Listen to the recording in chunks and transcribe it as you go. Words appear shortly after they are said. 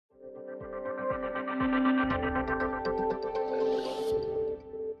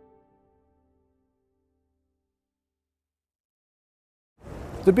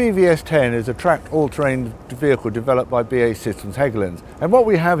The BvS-10 is a tracked all-terrain vehicle developed by BAE Systems Hägglunds, and what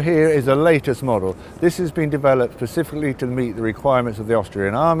we have here is the latest model. This has been developed specifically to meet the requirements of the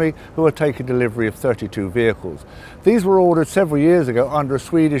Austrian Army, who are taking delivery of 32 vehicles. These were ordered several years ago under a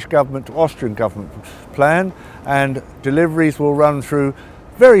Swedish government to Austrian government plan, and deliveries will run through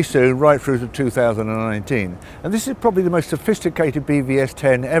very soon, right through to 2019. And this is probably the most sophisticated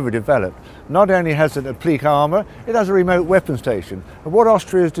BvS-10 ever developed. Not only has it a pleak armour, it has a remote weapon station. And what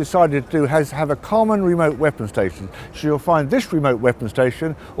Austria has decided to do is have a common remote weapon station. So you'll find this remote weapon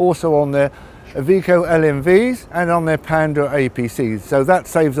station also on their Iveco LMVs and on their Panda APCs. So that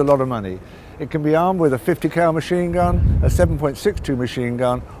saves a lot of money. It can be armed with a 50 cal machine gun, a 7.62 machine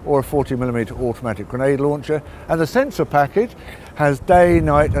gun, or a 40mm automatic grenade launcher. And the sensor package has day,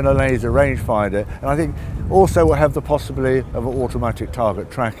 night and a laser rangefinder. And I think also will have the possibility of automatic target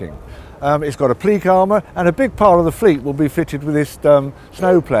tracking. It's got a pleak armour, and a big part of the fleet will be fitted with this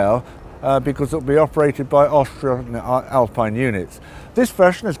snowplow because it will be operated by Austrian Alpine units. This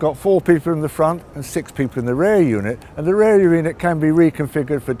version has got 4 people in the front and 6 people in the rear unit, and the rear unit can be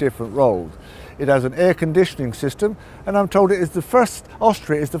reconfigured for different roles. It has an air conditioning system, and I'm told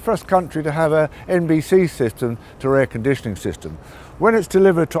Austria is the first country to have an NBC system to air conditioning system. When it's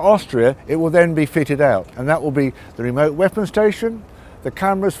delivered to Austria, it will then be fitted out, and that will be the remote weapon station, the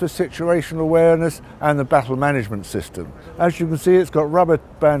cameras for situational awareness, and the battle management system. As you can see, it's got rubber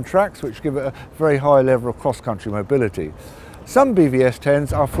band tracks which give it a very high level of cross-country mobility. Some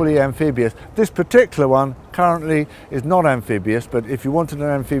BvS-10s are fully amphibious. This particular one currently is not amphibious, but if you wanted an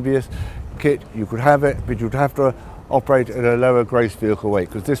amphibious kit, you could have it, but you'd have to operate at a lower gross vehicle weight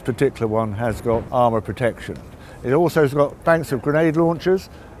because this particular one has got armour protection. It also has got banks of grenade launchers,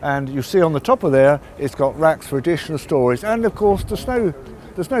 and you see on the top of there it's got racks for additional storage, and of course the snow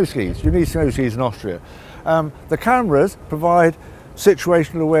skis. You need snow skis in Austria. The cameras provide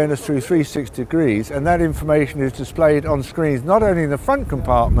situational awareness through 360 degrees, and that information is displayed on screens not only in the front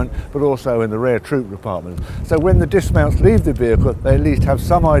compartment but also in the rear troop compartment. So when the dismounts leave the vehicle, they at least have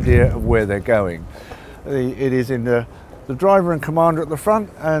some idea of where they're going. It is in the driver and commander at the front,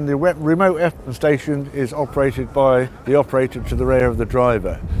 and the remote weapon station is operated by the operator to the rear of the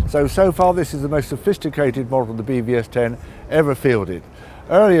driver. So far this is the most sophisticated model of the BvS-10 ever fielded.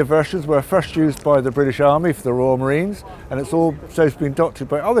 Earlier versions were first used by the British Army for the Royal Marines, and it's also been adopted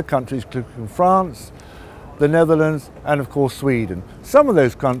by other countries, including France, the Netherlands, and of course Sweden. Some of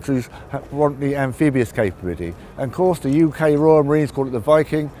those countries want the amphibious capability, and of course the UK Royal Marines call it the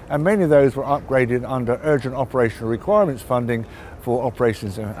Viking, and many of those were upgraded under urgent operational requirements funding for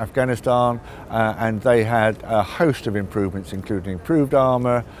operations in Afghanistan, and they had a host of improvements, including improved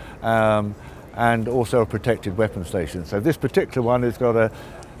armour, and also a protected weapon station. So this particular one has got a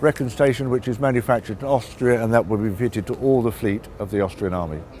weapon station which is manufactured in Austria, and that will be fitted to all the fleet of the Austrian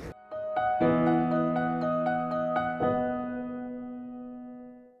Army.